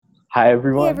Hi, Hey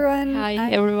everyone. everyone,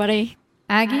 Hi, everybody.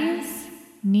 Aggies,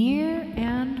 near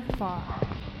and far.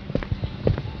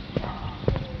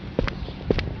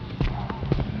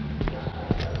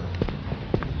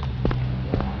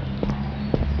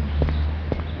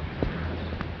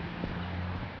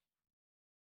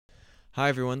 Hi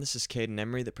everyone, this is Caden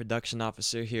Emery, the production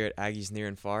officer here at Aggies Near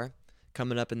and Far.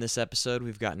 Coming up in this episode,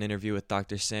 we've got an interview with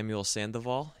Dr. Samuel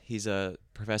Sandoval. He's a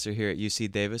professor here at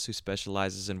UC Davis who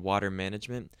specializes in water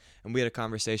management, and we had a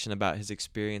conversation about his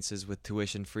experiences with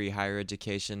tuition-free higher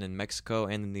education in Mexico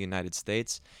and in the United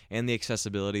States, and the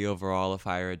accessibility overall of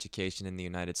higher education in the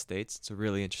United States. It's a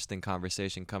really interesting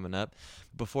conversation coming up.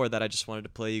 Before that, I just wanted to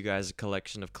play you guys a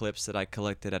collection of clips that I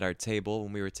collected at our table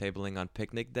when we were tabling on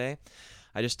picnic day.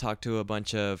 I just talked to a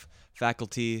bunch of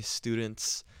faculty,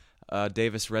 students,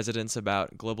 Davis residents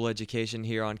about global education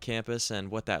here on campus and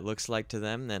what that looks like to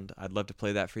them, and I'd love to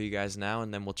play that for you guys now,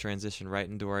 and then we'll transition right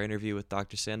into our interview with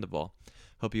Dr. Sandoval.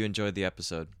 Hope you enjoyed the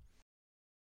episode.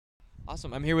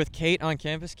 Awesome. I'm here with Kate on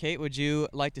campus. Kate, would you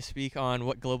like to speak on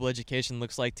what global education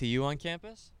looks like to you on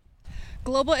campus?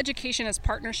 Global education is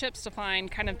partnerships to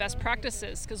find kind of best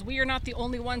practices because we are not the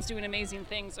only ones doing amazing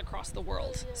things across the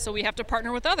world. So we have to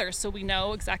partner with others so we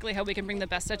know exactly how we can bring the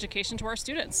best education to our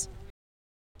students.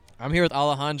 I'm here with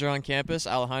Alejandro on campus.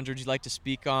 Alejandro, would you like to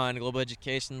speak on global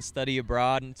education, study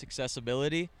abroad, and its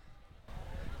accessibility?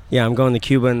 Yeah, I'm going to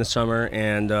Cuba in the summer,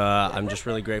 and I'm just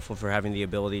really grateful for having the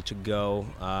ability to go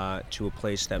to a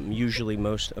place that usually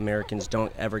most Americans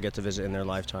don't ever get to visit in their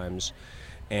lifetimes,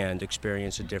 and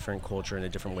experience a different culture and a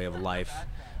different way of life,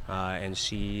 and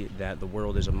see that the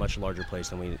world is a much larger place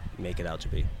than we make it out to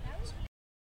be.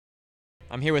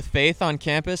 I'm here with Faith on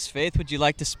campus. Faith, would you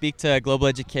like to speak to global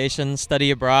education,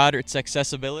 study abroad, or its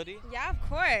accessibility? Yeah, of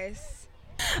course.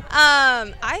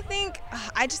 I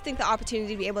just think the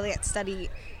opportunity to be able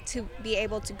to be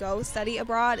able to go study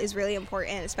abroad is really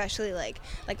important, especially like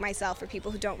myself, for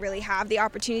people who don't really have the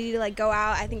opportunity to go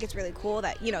out. I think it's really cool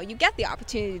that you get the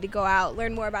opportunity to go out,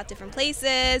 learn more about different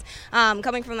places.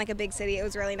 Coming from a big city, it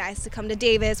was really nice to come to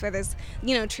Davis where there's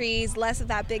trees, less of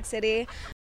that big city.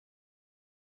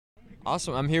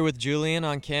 Awesome. I'm here with Julian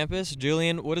on campus.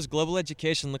 Julian, what does global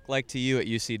education look like to you at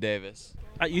UC Davis?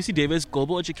 At UC Davis,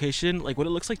 global education, what it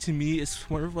looks like to me is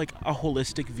more of a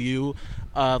holistic view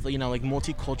of,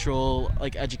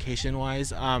 multicultural,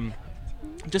 education-wise.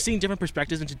 Just seeing different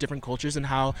perspectives into different cultures and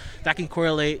how that can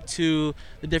correlate to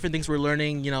the different things we're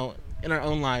learning, in our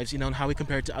own lives, and how we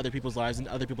compare it to other people's lives and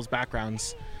other people's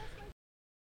backgrounds.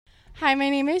 Hi, my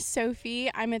name is Sophie.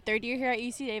 I'm a third year here at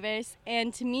UC Davis,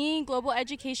 and to me, global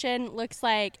education looks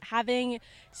like having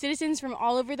citizens from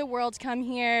all over the world come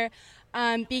here,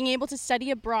 being able to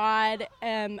study abroad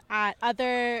at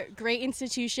other great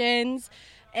institutions,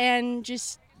 and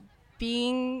just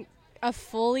being a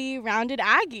fully rounded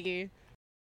Aggie.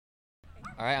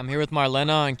 All right, I'm here with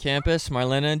Marlena on campus.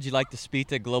 Marlena, would you like to speak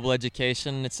to global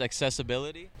education and its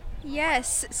accessibility?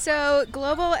 Yes, so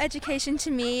global education to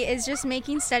me is just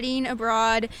making studying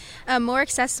abroad more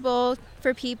accessible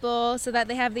for people so that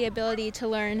they have the ability to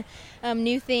learn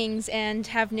new things and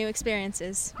have new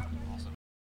experiences.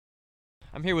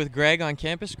 I'm here with Greg on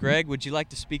campus. Greg, would you like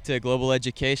to speak to global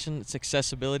education, its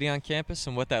accessibility on campus,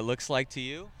 and what that looks like to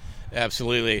you?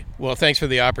 Absolutely. Well, thanks for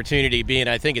the opportunity.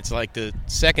 I think it's the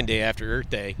second day after Earth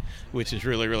Day, which is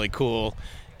really, really cool.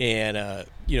 And,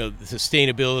 the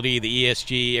sustainability, the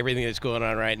ESG, everything that's going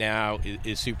on right now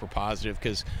is super positive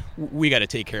because we got to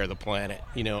take care of the planet.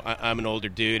 I'm an older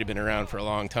dude. I've been around for a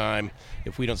long time.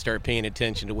 If we don't start paying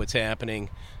attention to what's happening,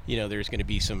 there's going to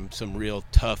be some real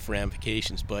tough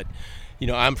ramifications. But,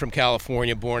 I'm from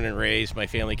California, born and raised. My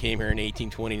family came here in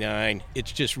 1829.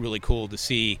 It's just really cool to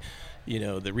see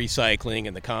the recycling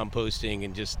and the composting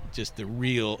and just the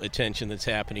real attention that's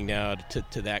happening now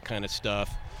to that kind of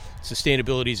stuff.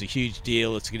 Sustainability is a huge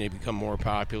deal. It's going to become more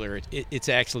popular. It's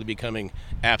actually becoming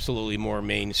absolutely more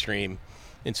mainstream.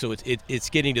 And so it's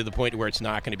getting to the point where it's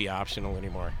not going to be optional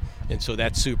anymore. And so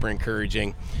that's super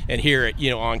encouraging. And here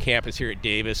on campus here at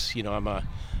Davis, I'm a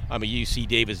UC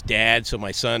Davis dad, so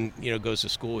my son, goes to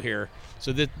school here.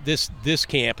 So this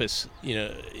campus,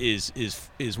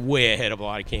 is way ahead of a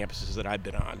lot of campuses that I've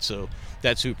been on. So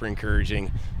that's super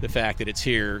encouraging. The fact that it's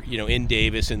here, in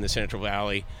Davis in the Central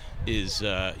Valley is,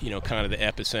 kind of the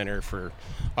epicenter for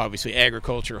obviously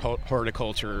agriculture,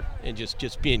 horticulture, and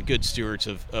just being good stewards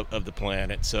of the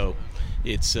planet. So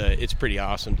it's pretty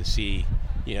awesome to see,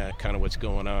 kind of what's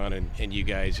going on, and you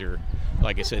guys are,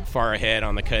 like I said, far ahead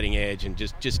on the cutting edge, and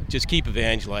just keep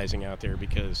evangelizing out there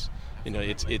because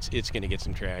it's going to get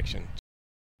some traction.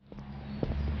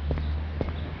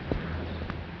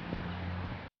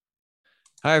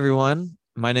 Hi, everyone.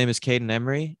 My name is Caden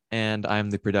Emery, and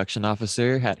I'm the production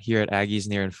officer here at Aggies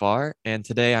Near and Far. And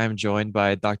today I'm joined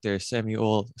by Dr.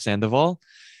 Samuel Sandoval.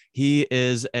 He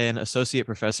is an associate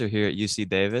professor here at UC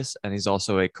Davis, and he's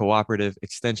also a cooperative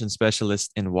extension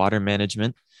specialist in water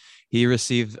management. He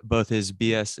received both his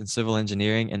BS in civil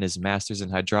engineering and his master's in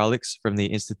hydraulics from the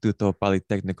Instituto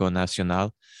Politécnico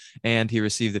Nacional, and he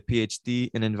received a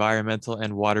PhD in environmental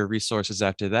and water resources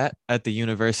after that at the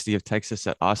University of Texas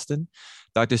at Austin.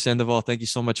 Dr. Sandoval, thank you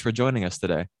so much for joining us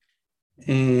today.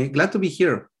 Glad to be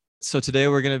here. So today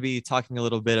we're going to be talking a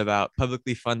little bit about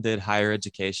publicly funded higher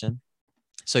education.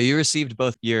 So you received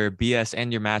both your BS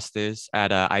and your master's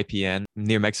at IPN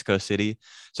near Mexico City.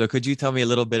 So could you tell me a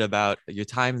little bit about your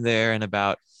time there and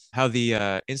about how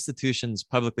the institution's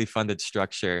publicly funded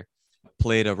structure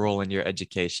played a role in your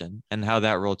education and how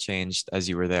that role changed as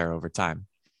you were there over time?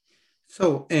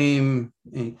 So,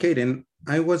 Kaden,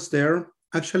 I was there.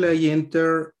 Actually, I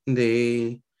entered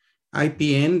the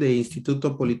IPN, the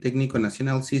Instituto Politécnico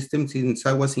Nacional system, since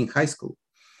I was in high school.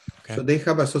 Okay. So they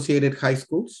have associated high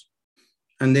schools.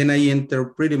 And then I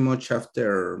entered pretty much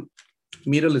after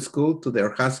middle school to their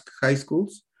high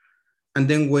schools, and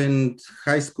then went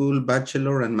high school,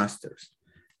 bachelor, and master's.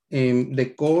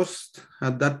 The cost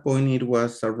at that point, it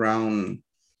was around,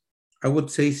 I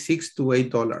would say $6 to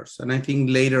 $8. And I think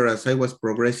later, as I was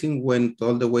progressing, went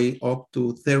all the way up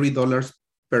to $30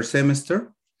 per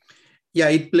semester. Yeah,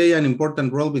 it played an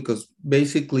important role because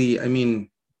basically, I mean,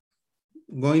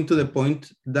 going to the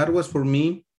point, that was for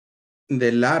me,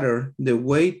 the ladder, the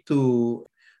way to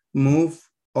move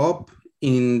up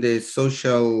in the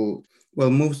social,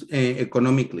 moves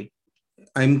economically.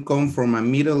 I come from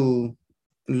a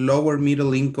lower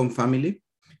middle income family,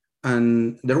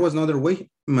 and there was no other way.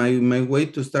 My way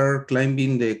to start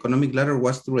climbing the economic ladder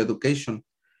was through education.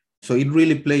 So it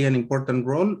really played an important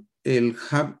role in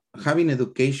having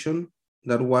education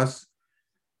that was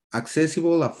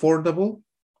accessible, affordable.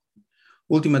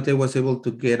 Ultimately, I was able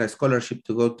to get a scholarship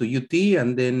to go to UT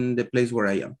and then the place where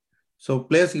I am. So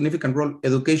play a significant role.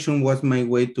 Education was my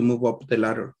way to move up the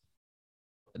ladder.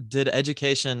 Did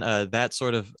education, that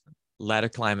sort of ladder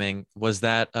climbing, was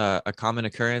that a common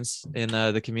occurrence in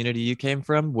the community you came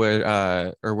from,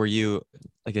 or were you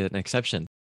like an exception?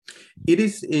 It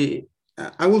is,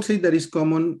 I will say that is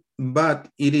common, but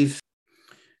it is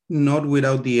not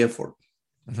without the effort.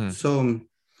 Mm-hmm. So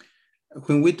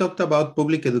when we talked about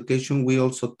public education, we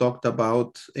also talked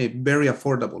about a very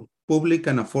affordable, public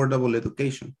and affordable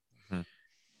education. Mm-hmm.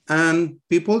 And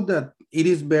people that it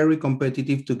is very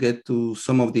competitive to get to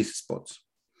some of these spots.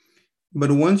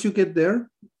 But once you get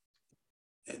there,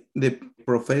 the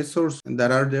professors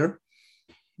that are there,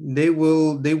 they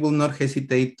will not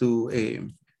hesitate to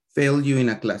fail you in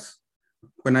a class.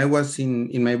 When I was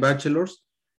in my bachelor's,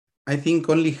 I think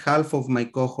only half of my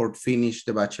cohort finished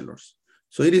the bachelor's.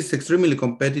 So it is extremely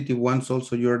competitive once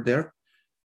also you're there.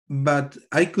 But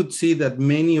I could see that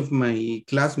many of my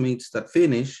classmates that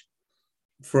finish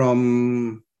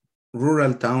from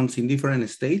rural towns in different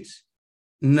states,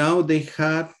 now they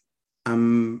had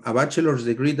a bachelor's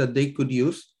degree that they could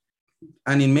use.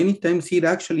 And in many times, it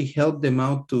actually helped them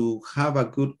out to have a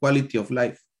good quality of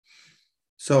life.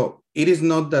 So it is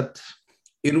not that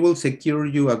it will secure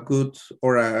you a good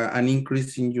or an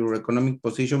increase in your economic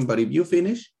position, but if you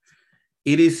finish,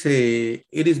 it is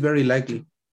very likely.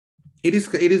 It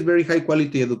is very high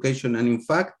quality education. And in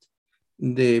fact,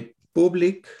 the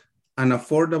public and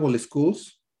affordable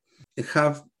schools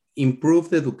have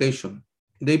improved education.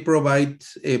 They provide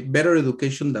a better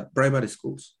education than private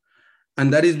schools.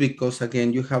 And that is because,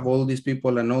 again, you have all these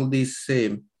people and all these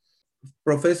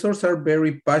professors are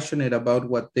very passionate about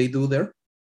what they do there.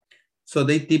 So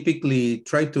they typically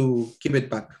try to keep it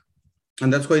back.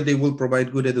 And that's why they will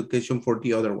provide good education for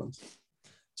the other ones.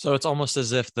 So it's almost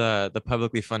as if the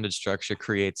publicly funded structure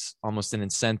creates almost an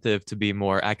incentive to be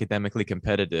more academically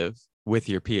competitive with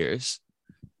your peers.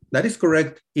 That is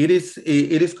correct. It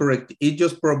is correct. It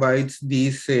just provides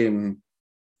this, in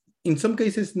some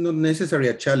cases, not necessarily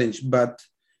a challenge, but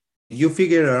you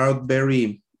figure out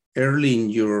very early in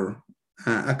your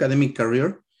academic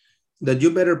career that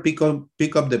you better pick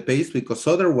up the pace, because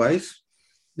otherwise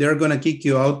they're going to kick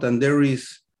you out and there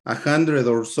is 100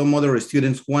 or some other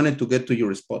students wanted to get to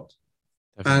your spot.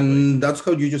 Definitely. And that's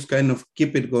how you just kind of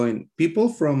keep it going. People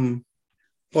from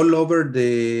all over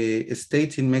the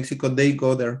states in Mexico, they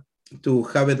go there to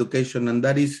have education. And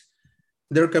that is,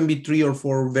 there can be 3 or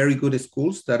 4 very good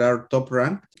schools that are top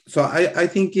ranked. So I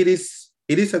think it is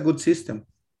a good system.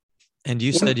 And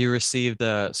you said you received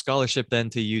a scholarship then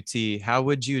to UT. How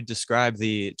would you describe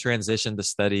the transition to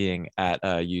studying at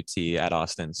UT at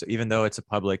Austin? So even though it's a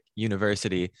public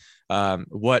university,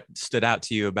 what stood out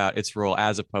to you about its role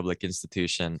as a public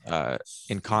institution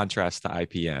in contrast to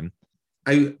IPN?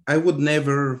 I would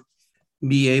never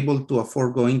be able to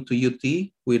afford going to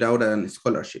UT without a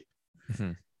scholarship.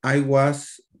 Mm-hmm.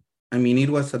 It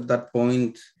was at that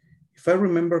point, if I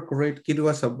remember correct, it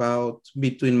was about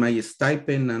between my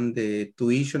stipend and the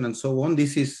tuition and so on.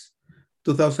 This is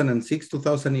 2006,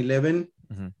 2011,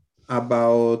 mm-hmm.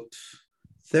 about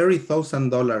 $30,000,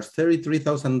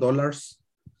 $33,000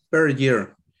 per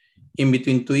year in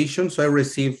between tuition. So I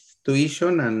received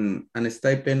tuition and a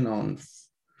stipend on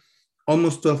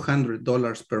almost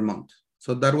 $1,200 per month.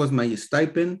 So that was my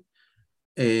stipend.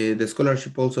 The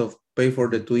scholarship also paid for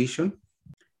the tuition.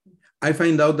 I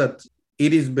find out that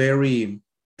it is very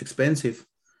expensive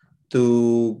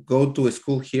to go to a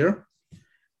school here,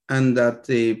 and that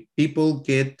people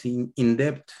get in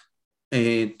debt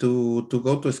to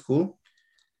go to school.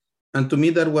 And to me,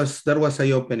 that was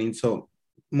eye-opening. So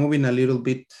moving a little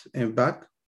bit back.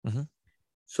 Mm-hmm.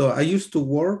 So I used to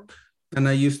work and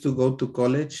I used to go to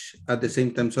college at the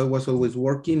same time. So I was always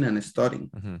working and studying.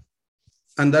 Mm-hmm.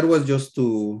 And that was just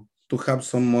to have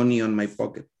some money on my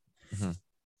pocket. Mm-hmm.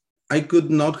 I could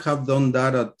not have done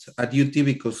that at UT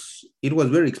because it was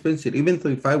very expensive. Even though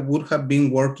if I would have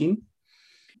been working,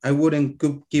 I wouldn't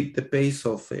keep the pace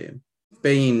of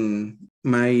paying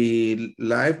my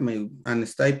life, and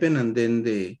stipend, and then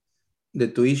the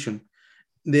tuition.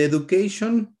 The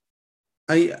education,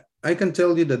 I can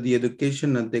tell you that the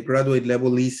education at the graduate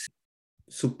level is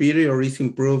superior, is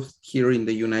improved here in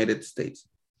the United States.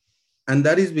 And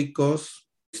that is because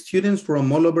students from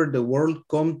all over the world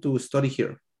come to study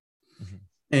here.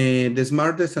 Mm-hmm. The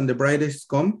smartest and the brightest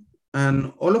come.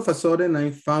 And all of a sudden,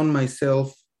 I found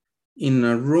myself in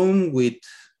a room with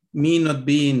me not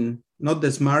being not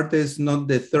the smartest, not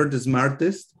the third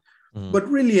smartest, but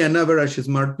really an average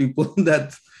smart people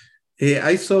that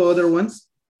I saw other ones.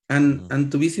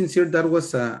 And to be sincere, that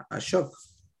was a shock.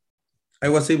 I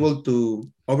was able to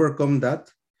overcome that.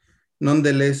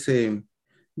 Nonetheless,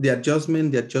 the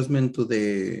adjustment to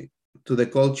the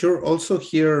culture. Also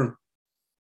here,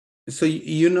 so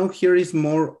here is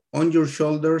more on your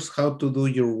shoulders how to do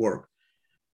your work.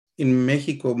 In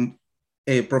Mexico,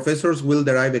 professors will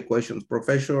derive equations.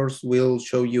 Professors will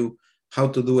show you how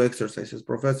to do exercises.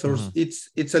 Professors,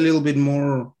 it's a little bit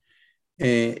more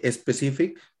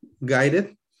specific,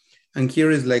 guided. And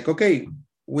here is like, okay,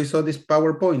 we saw this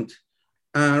PowerPoint.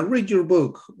 Read your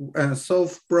book,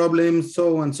 solve problems,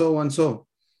 so and so and so.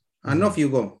 And off you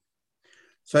go.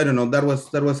 So I don't know, that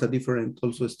was a different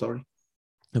also story.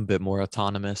 A bit more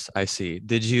autonomous, I see.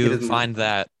 Did you find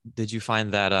that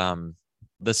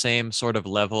the same sort of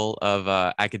level of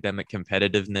academic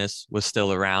competitiveness was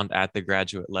still around at the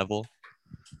graduate level?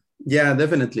 Yeah,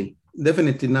 definitely.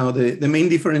 Definitely. Now, the main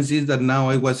difference is that now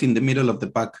I was in the middle of the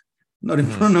pack, not in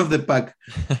front of the pack.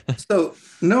 So,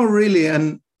 no, really.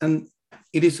 And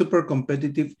it is super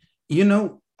competitive.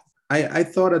 I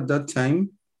thought at that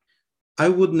time, I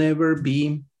would never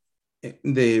be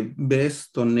the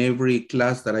best on every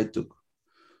class that I took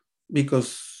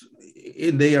because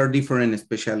they are different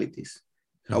specialties.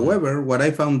 However, what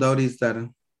I found out is that,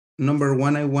 number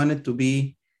one, I wanted to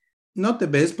be not the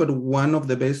best, but one of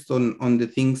the best on the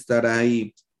things that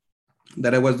I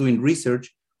was doing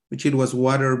research, which it was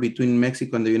water between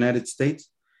Mexico and the United States,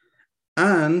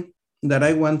 and that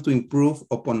I want to improve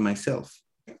upon myself.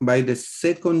 By the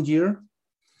second year,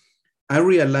 I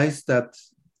realized that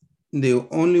the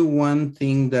only one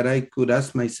thing that I could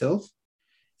ask myself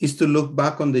is to look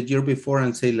back on the year before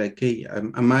and say like, hey,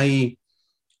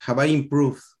 have I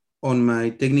improved on my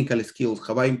technical skills?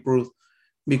 Have I improved?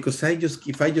 Because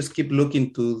if I just keep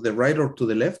looking to the right or to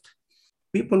the left,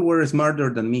 people were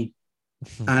smarter than me.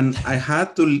 And I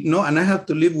had to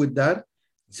live with that,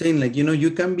 saying like,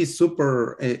 you can be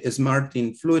super smart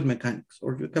in fluid mechanics,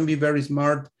 or you can be very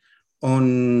smart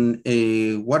on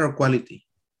water quality.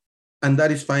 And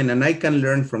that is fine. And I can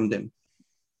learn from them.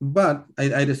 But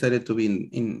I decided to be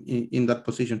in that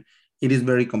position. It is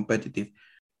very competitive.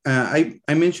 I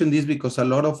mentioned this because a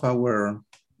lot of our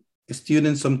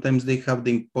students, sometimes they have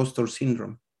the imposter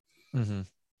syndrome.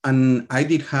 And I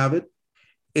did have it.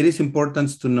 It is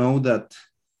important to know that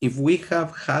if we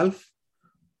have half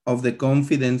of the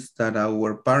confidence that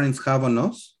our parents have on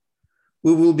us,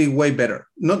 we will be way better.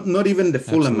 Not even the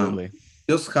full amount,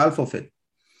 just half of it.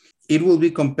 It will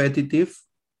be competitive.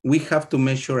 We have to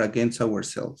measure against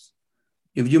ourselves.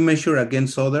 If you measure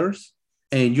against others,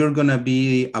 you're going to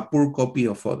be a poor copy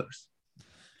of others.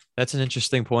 That's an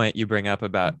interesting point you bring up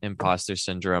about imposter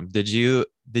syndrome. Did you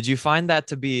find that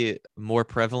to be more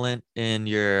prevalent in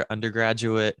your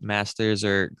undergraduate, master's,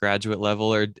 or graduate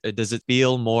level, or does it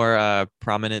feel more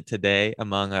prominent today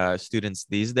among students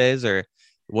these days, or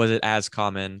was it as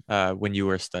common when you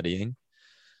were studying?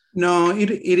 No, it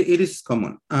is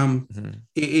common.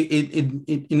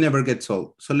 It never gets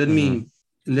old. So let me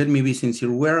be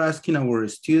sincere. We're asking our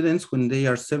students when they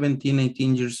are 17,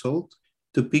 18 years old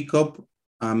to pick up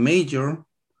a major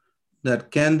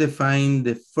that can define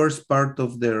the first part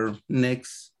of their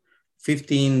next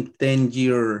 15,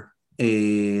 10-year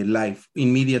life,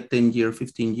 immediate 10-year,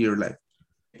 15-year life,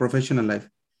 professional life.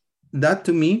 That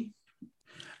to me,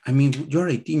 I mean, you're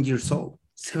 18 years old,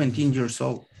 17 years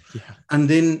old. Yeah. And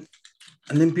then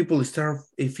people start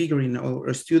figuring out,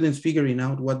 or students figuring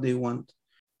out what they want.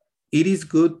 It is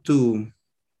good to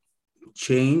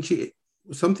change.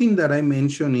 Something that I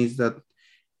mentioned is that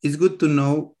it's good to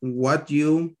know what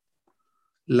you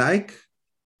like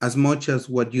as much as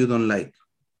what you don't like.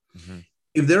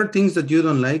 If there are things that you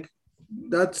don't like,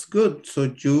 that's good.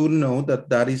 So you know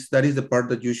that is the part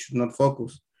that you should not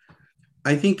focus.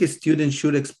 I think a student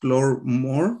should explore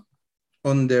more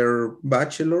on their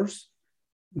bachelor's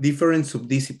different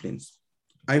subdisciplines.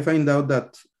 I find out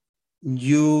that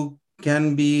you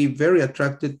can be very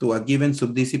attracted to a given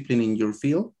subdiscipline in your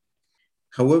field.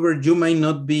 However, you might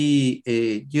not be,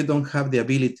 you don't have the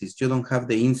abilities, you don't have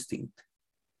the instinct.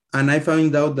 And I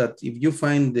find out that if you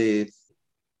find the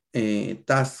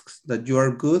tasks that you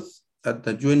are good at,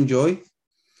 that you enjoy,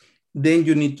 then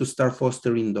you need to start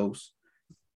fostering those.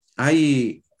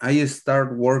 I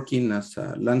start working as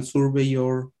a land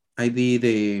surveyor. I did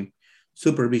a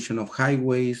supervision of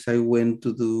highways. I went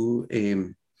to do,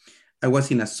 I was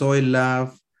in a soil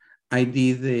lab. I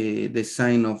did the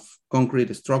design of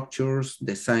concrete structures,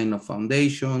 design of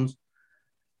foundations.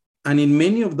 And in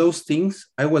many of those things,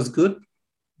 I was good,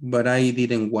 but I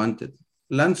didn't want it.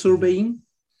 Land surveying,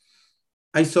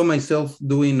 I saw myself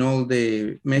doing all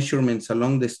the measurements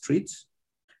along the streets.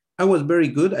 I was very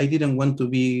good. I didn't want to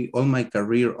be all my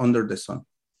career under the sun.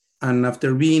 And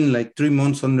after being like 3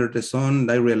 months under the sun,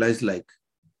 I realized like,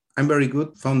 I'm very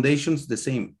good. Foundations, the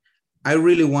same. I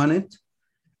really want it.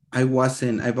 I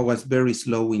was very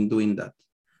slow in doing that.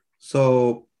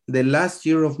 So the last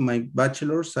year of my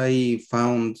bachelor's, I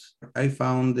found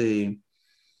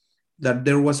that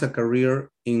there was a career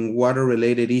in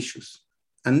water-related issues.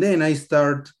 And then I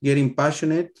start getting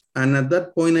passionate. And at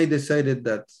that point, I decided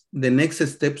that the next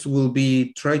steps will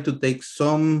be try to take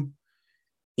some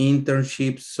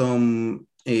internships, some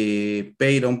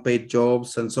paid, unpaid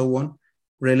jobs, and so on,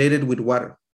 related with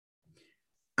water.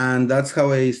 And that's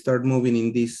how I start moving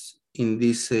in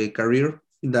this career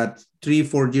that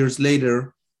 3-4 years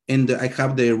later, and I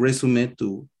have the resume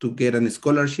to get a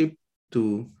scholarship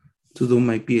to do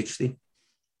my PhD.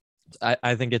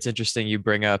 I think it's interesting you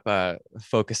bring up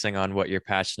focusing on what you're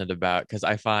passionate about, because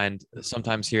I find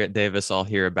sometimes here at Davis, I'll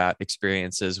hear about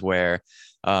experiences where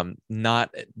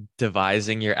not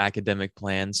devising your academic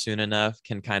plan soon enough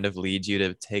can kind of lead you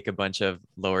to take a bunch of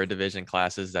lower division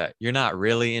classes that you're not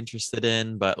really interested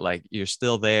in, but like you're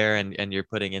still there and you're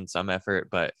putting in some effort,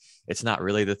 but it's not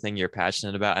really the thing you're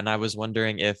passionate about. And I was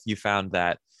wondering if you found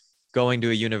that going to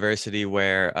a university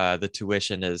where the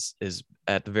tuition is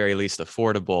at the very least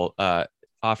affordable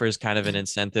offers kind of an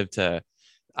incentive to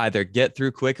either get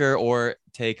through quicker or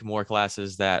take more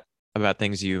classes that about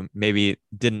things you maybe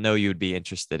didn't know you'd be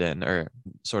interested in, or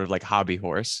sort of like hobby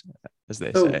horse, as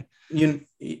they say.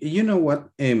 You know what?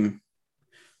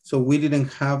 So we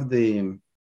didn't have the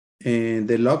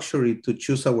luxury to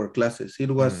choose our classes.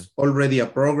 It was already a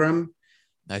program.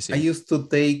 I see. I used to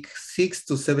take 6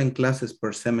 to 7 classes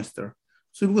per semester.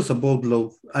 So it was a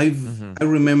boatload. I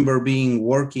remember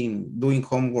working, doing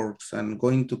homeworks and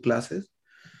going to classes,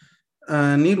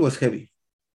 and it was heavy.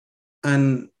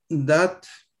 And that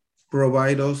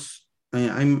provide us,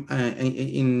 I'm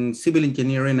in civil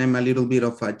engineering, I'm a little bit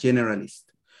of a generalist.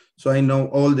 So I know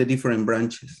all the different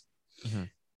branches,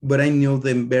 but I knew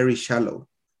them very shallow.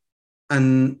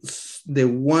 And the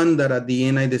one that at the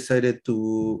end I decided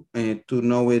to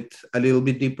know it a little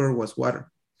bit deeper was water.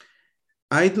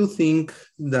 I do think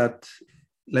that,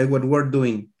 like what we're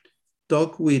doing,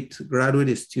 talk with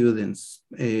graduate students,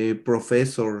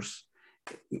 professors,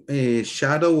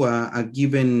 shadow a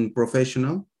given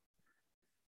professional,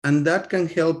 and that can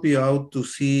help you out to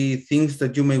see things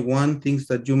that you may want, things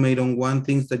that you may don't want,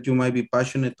 things that you might be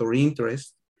passionate or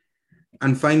interested,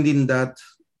 and finding that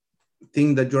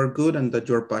thing that you're good and that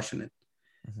you're passionate.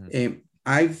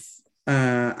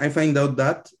 I find out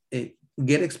that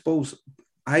get exposed.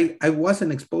 I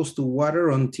wasn't exposed to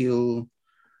water until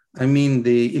I mean,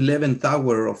 the 11th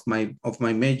hour of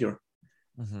my major.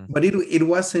 Mm-hmm. But it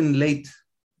wasn't late.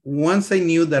 Once I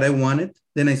knew that I wanted,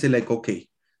 then I said like, okay,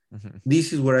 Mm-hmm.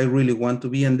 this is where I really want to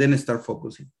be, and then I start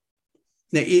focusing.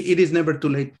 It is never too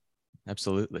late.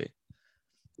 Absolutely.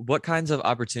 What kinds of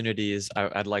opportunities,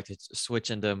 I'd like to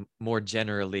switch into more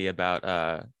generally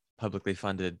about publicly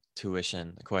funded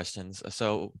tuition questions.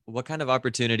 So what kind of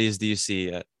opportunities do you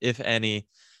see, if any,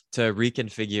 to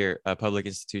reconfigure public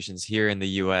institutions here in the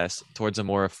US towards a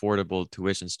more affordable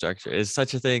tuition structure? Is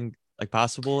such a thing like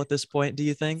possible at this point, do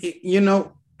you think? You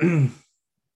know,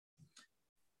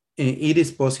 it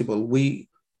is possible. We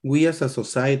as a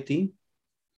society,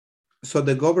 so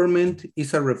the government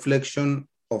is a reflection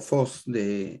of us,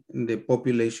 the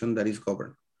population that is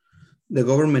governed. The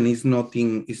government is not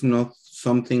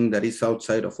something that is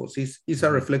outside of us. It's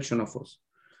a reflection of us.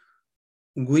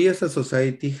 We as a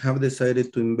society have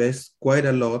decided to invest quite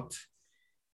a lot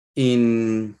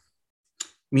in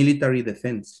military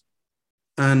defense.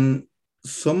 And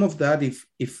some of that, if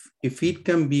it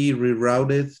can be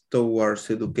rerouted towards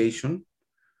education,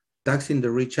 taxing the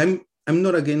rich, I'm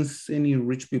not against any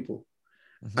rich people.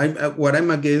 Mm-hmm. What I'm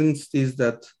against is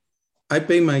that I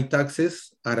pay my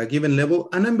taxes at a given level,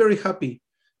 and I'm very happy.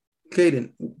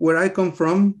 Kaden, where I come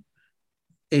from,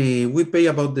 we pay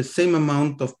about the same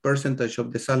amount of percentage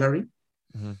of the salary,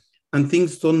 mm-hmm. and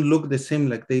things don't look the same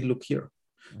like they look here.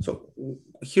 Mm-hmm. So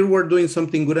here we're doing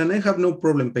something good, and I have no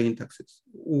problem paying taxes.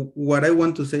 What I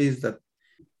want to say is that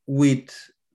with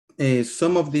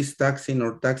some of this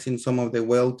taxing some of the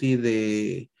wealthy,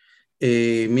 the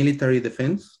military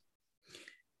defense,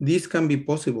 this can be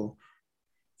possible.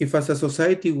 If as a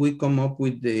society we come up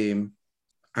with the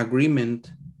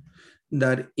agreement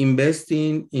that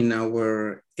investing in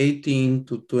our 18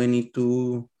 to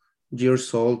 22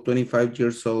 years old, 25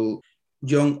 years old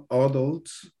young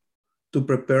adults to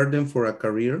prepare them for a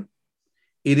career,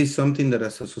 it is something that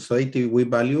as a society we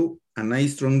value, and I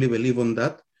strongly believe on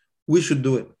that. We should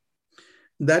do it.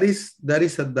 That is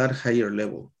at that higher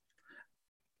level.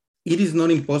 It is not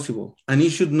impossible, and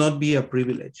it should not be a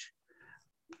privilege.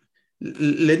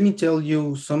 Let me tell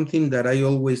you something that I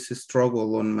always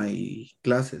struggle on my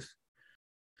classes.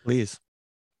 Please.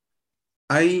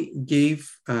 I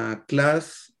gave a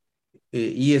class,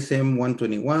 ESM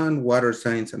 121, Water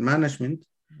Science and Management,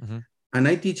 mm-hmm. and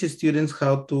I teach students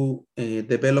how to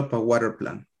develop a water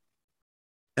plan.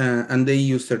 And they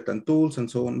use certain tools and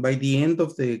so on. By the end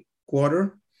of the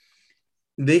quarter,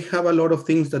 they have a lot of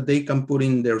things that they can put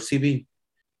in their CV.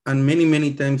 And many,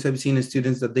 many times I've seen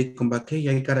students that they come back, hey,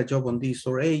 I got a job on this,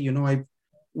 or hey,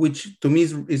 which to me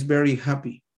is very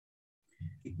happy.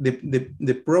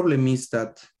 The problem is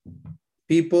that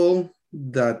people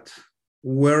that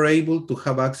were able to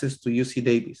have access to UC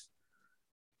Davis,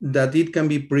 that it can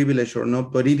be privileged or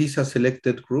not, but it is a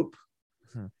selected group.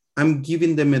 I'm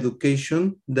giving them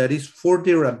education that is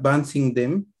further advancing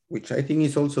them, which I think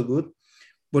is also good,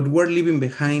 but we're leaving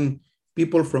behind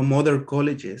people from other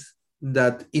colleges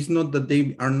that it's not that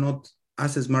they are not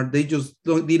as smart, they just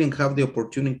didn't have the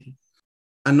opportunity.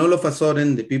 And all of a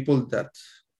sudden, the people that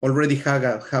already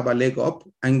have a leg up,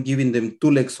 I'm giving them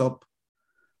 2 legs up.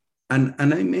 And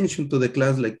I mentioned to the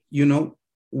class, like,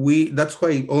 that's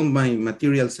why all my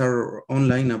materials are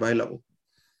online available.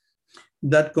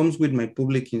 That comes with my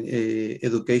public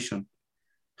education.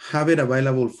 Have it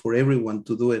available for everyone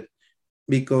to do it,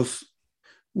 because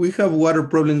we have water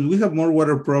problems. We have more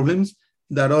water problems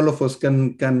that all of us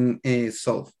can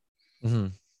solve. Mm-hmm.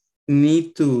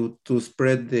 Need to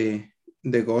spread the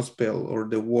gospel or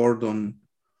the word on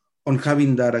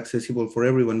having that accessible for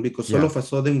everyone, because all of a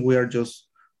sudden we are just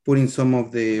putting some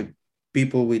of the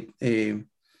people with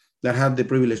that have the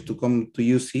privilege to come to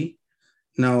UC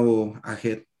now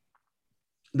ahead.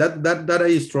 That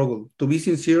I struggle. To be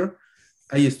sincere,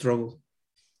 I struggle.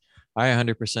 I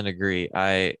 100% agree.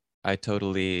 I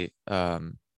totally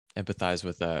empathize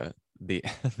with the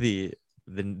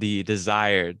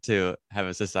desire to have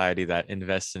a society that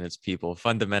invests in its people.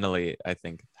 Fundamentally, I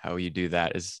think how you do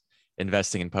that is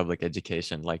investing in public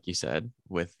education, like you said,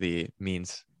 with the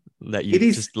means that you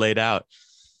just laid out.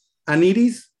 And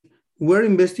we're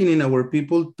investing in our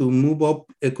people to move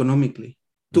up economically,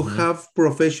 to mm-hmm. have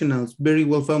professionals very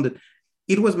well founded.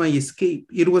 It was my escape.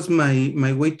 It was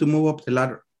my way to move up the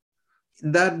ladder.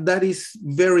 That is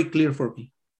very clear for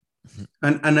me.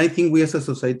 Mm-hmm. And I think we as a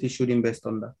society should invest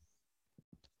on that.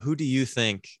 Who do you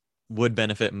think would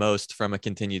benefit most from a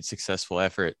continued successful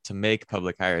effort to make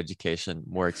public higher education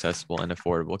more accessible and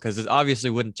affordable? Because it obviously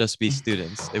wouldn't just be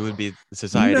students. It would be the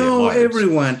society at large. No,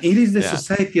 everyone. It is the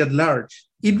society at large.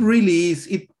 It really is.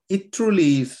 It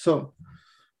truly is. So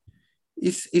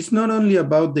It's not only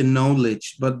about the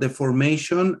knowledge, but the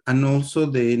formation and also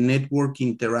the network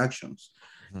interactions.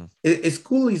 A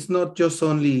school is not just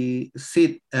only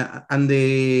sit and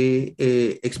the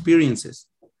experiences.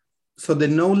 So the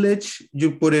knowledge,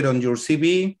 you put it on your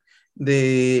CV,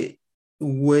 the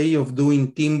way of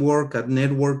doing teamwork and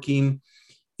networking,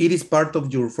 it is part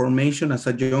of your formation as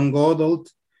a young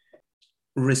adult.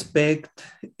 Respect,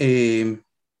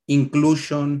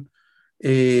 inclusion,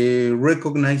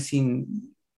 recognizing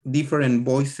different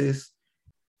voices,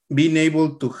 being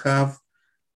able to have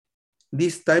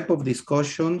this type of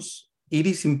discussions, it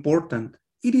is important.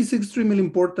 It is extremely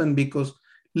important because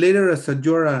later as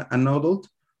you're an adult,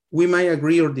 we might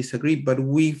agree or disagree, but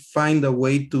we find a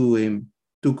way to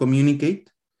communicate.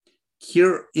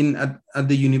 Here at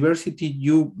the university,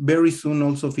 you very soon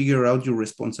also figure out your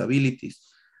responsibilities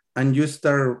and you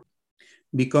start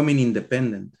becoming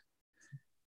independent.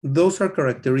 Those are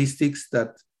characteristics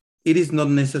that it is not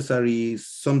necessary.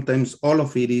 Sometimes all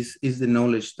of it is the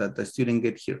knowledge that the student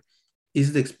get here,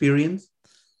 is the experience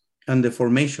and the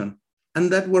formation,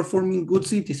 and that we're forming good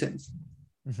citizens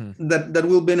that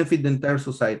will benefit the entire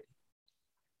society.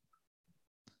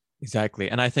 Exactly.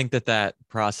 And I think that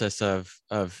process of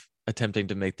attempting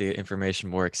to make the information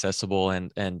more accessible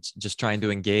and just trying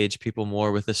to engage people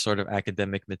more with this sort of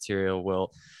academic material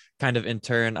will kind of in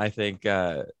turn, I think,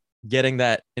 getting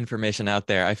that information out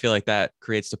there, I feel like that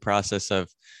creates the process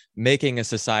of making a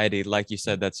society, like you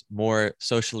said, that's more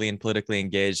socially and politically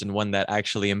engaged, and one that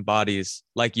actually embodies,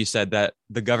 like you said, that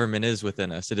the government is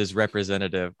within us. It is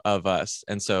representative of us.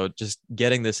 And so just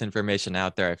getting this information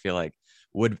out there, I feel like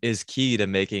is key to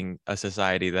making a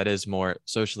society that is more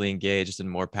socially engaged and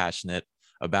more passionate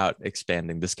about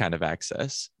expanding this kind of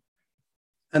access.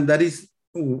 And that is,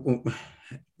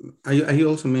 I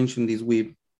also mentioned this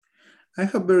I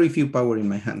have very few power in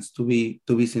my hands, to be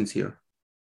sincere.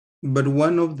 But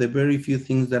one of the very few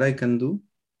things that I can do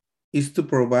is to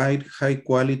provide high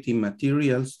quality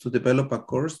materials to develop a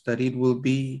course that it will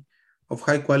be of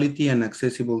high quality and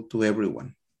accessible to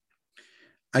everyone.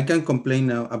 I can complain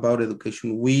now about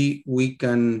education. We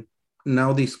can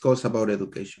now discuss about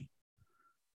education.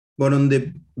 But on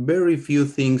the very few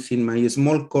things in my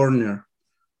small corner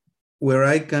where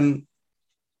I can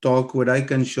talk, where I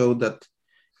can show that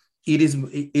it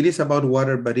is about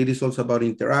water, but it is also about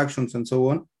interactions and so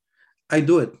on, I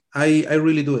do it. I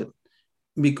really do it,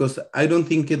 because I don't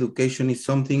think education is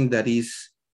something that is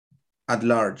at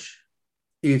large.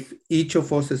 If each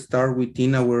of us start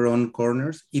within our own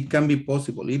corners, it can be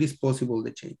possible. It is possible to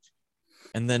change.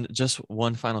 And then just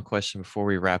one final question before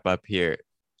we wrap up here.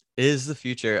 Is the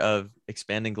future of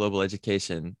expanding global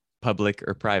education public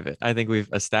or private? I think we've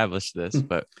established this,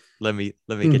 but let me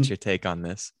get your take on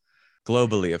this.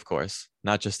 Globally, of course,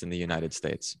 not just in the United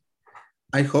States.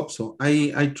 I hope so.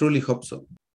 I truly hope so.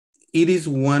 It is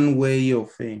one way of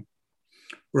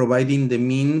providing the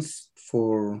means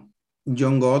for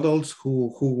young adults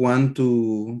who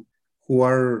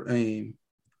are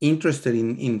interested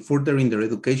in furthering their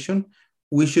education.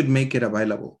 We should make it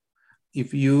available.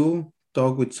 If you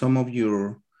talk with some of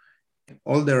your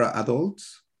older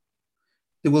adults,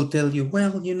 they will tell you,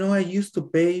 well, I used to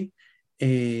pay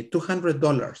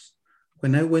 $200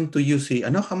 when I went to UC. I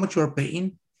know how much you are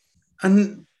paying.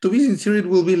 And to be sincere, it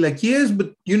will be like, yes,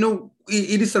 but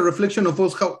it is a reflection of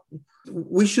us. How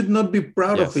we should not be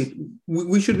proud of it.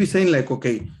 We should be saying like,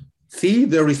 okay, see,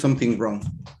 there is something wrong.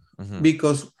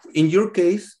 Because in your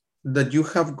case that you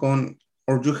have gone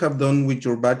or you have done with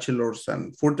your bachelor's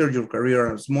and furthered your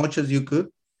career as much as you could,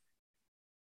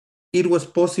 it was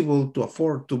possible to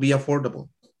afford, to be affordable.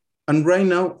 And right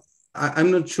now,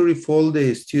 I'm not sure if all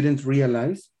the students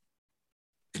realize,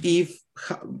 if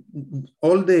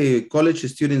all the college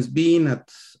students being at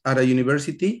a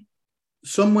university,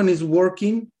 someone is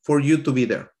working for you to be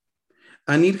there.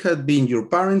 And it had been your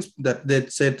parents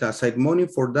that set aside money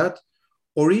for that,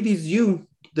 or it is you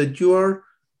that you are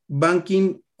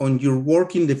banking on your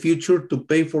work in the future to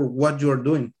pay for what you are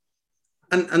doing.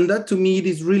 And that to me, it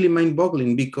is really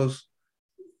mind-boggling, because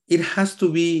it has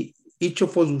to be, each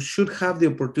of us should have the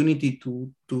opportunity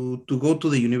to go to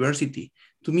the university.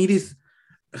 To me, it is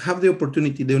have the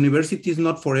opportunity. The university is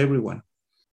not for everyone.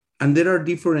 And there are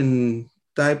different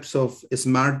types of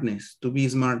smartness, to be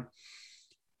smart.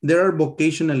 There are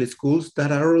vocational schools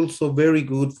that are also very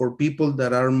good for people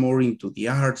that are more into the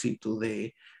arts, into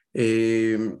the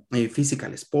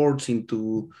physical sports,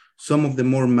 into some of the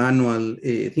more manual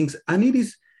things. And it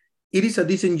is a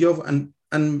decent job,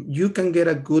 and you can get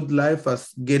a good life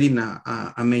as getting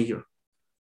a major.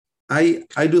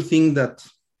 I do think that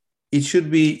it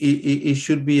should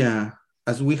be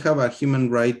as we have a human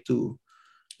right to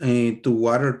to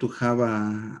water, to have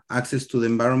access to the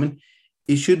environment.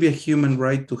 It should be a human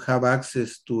right to have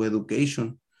access to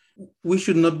education. We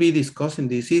should not be discussing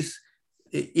this.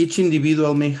 Each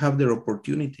individual may have their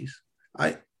opportunities.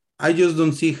 I just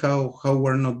don't see how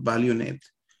we're not valuing it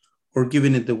or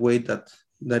giving it the weight that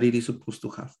it is supposed to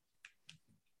have.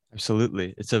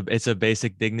 Absolutely. It's a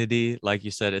basic dignity. Like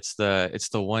you said, it's the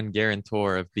one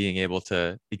guarantor of being able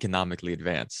to economically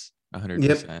advance. 100%.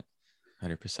 Yep.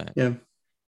 100%. Yeah.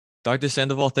 Dr.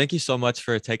 Sandoval, thank you so much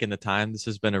for taking the time. This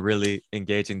has been a really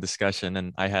engaging discussion,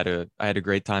 and I had a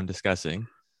great time discussing.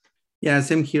 Yeah,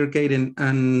 same here, Kaden,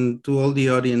 and to all the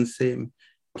audience,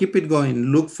 keep it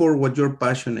going. Look for what you're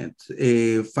passionate.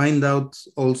 Find out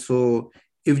also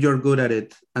if you're good at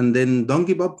it, and then don't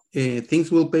give up.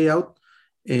 Things will pay out.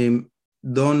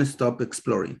 Don't stop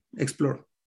exploring. Explore.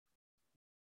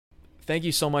 Thank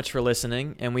you so much for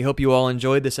listening, and we hope you all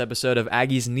enjoyed this episode of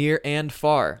Aggies Near and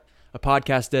Far, a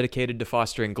podcast dedicated to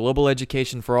fostering global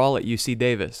education for all at UC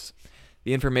Davis.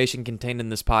 The information contained in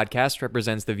this podcast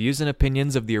represents the views and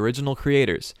opinions of the original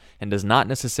creators and does not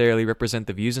necessarily represent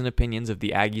the views and opinions of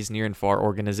the Aggies Near and Far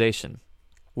organization.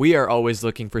 We are always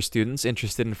looking for students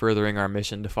interested in furthering our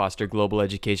mission to foster global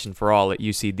education for all at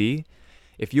UCD.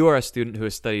 If you are a student who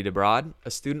has studied abroad,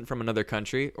 a student from another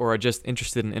country, or are just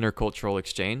interested in intercultural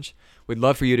exchange, we'd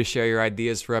love for you to share your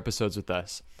ideas for episodes with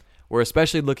us. We're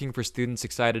especially looking for students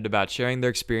excited about sharing their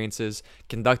experiences,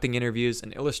 conducting interviews,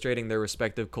 and illustrating their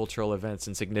respective cultural events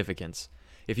and significance.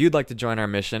 If you'd like to join our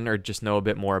mission or just know a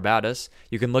bit more about us,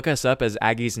 you can look us up as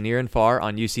Aggies Near and Far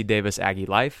on UC Davis Aggie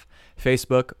Life,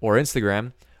 Facebook, or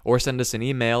Instagram, or send us an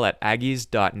email at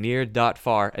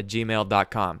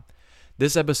aggies.near.far@gmail.com.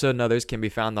 This episode and others can be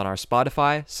found on our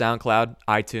Spotify, SoundCloud,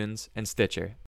 iTunes, and Stitcher.